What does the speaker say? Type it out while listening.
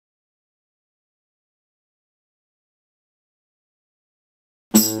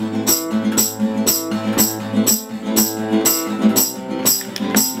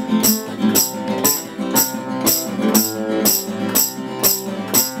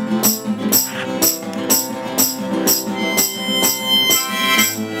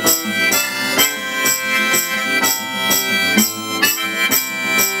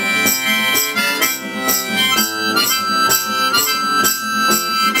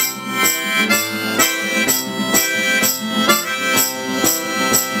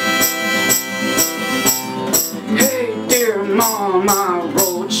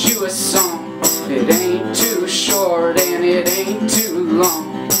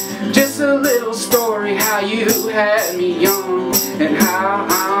Just a little story how you had me young, and how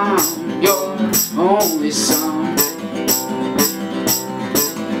I'm your only son.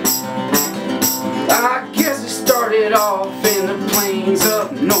 I guess it started off in the plains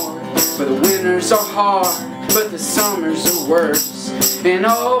up north, where the winters are hard, but the summers are worse. And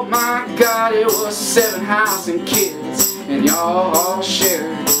oh my God, it was 7 housing kids, and y'all all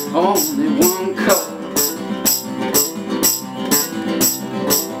shared only one cup.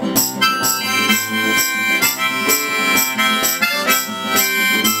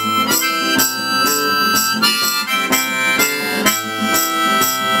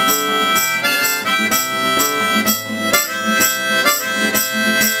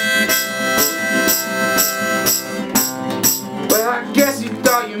 I guess you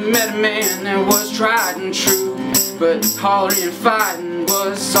thought you met a man that was tried and true, but hollering and fighting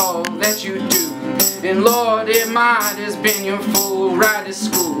was all that you do. And Lord, it might have been your full ride to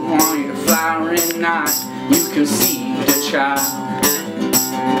school. On your flowering night you conceived a child.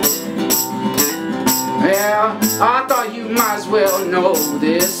 Well, I thought you might as well know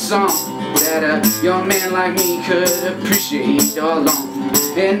this song, that a young man like me could appreciate alone.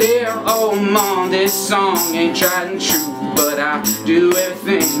 And dear old mom, this song ain't tried and true, but I do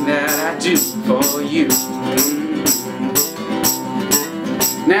everything that I do for you.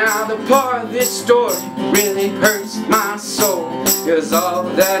 Now the part of this story really hurts my soul, 'cause all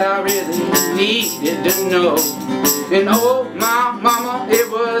that I really needed to know. And oh my mama,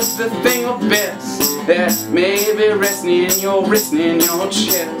 it was the thing of best that may be resting in your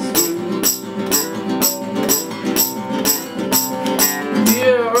chest.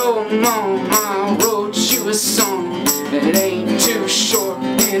 Dear old mom, I wrote you a song that ain't too short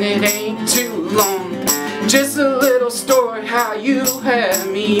and it ain't too long. Just a little story how you had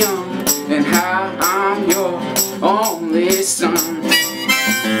me young, and how I'm your only son.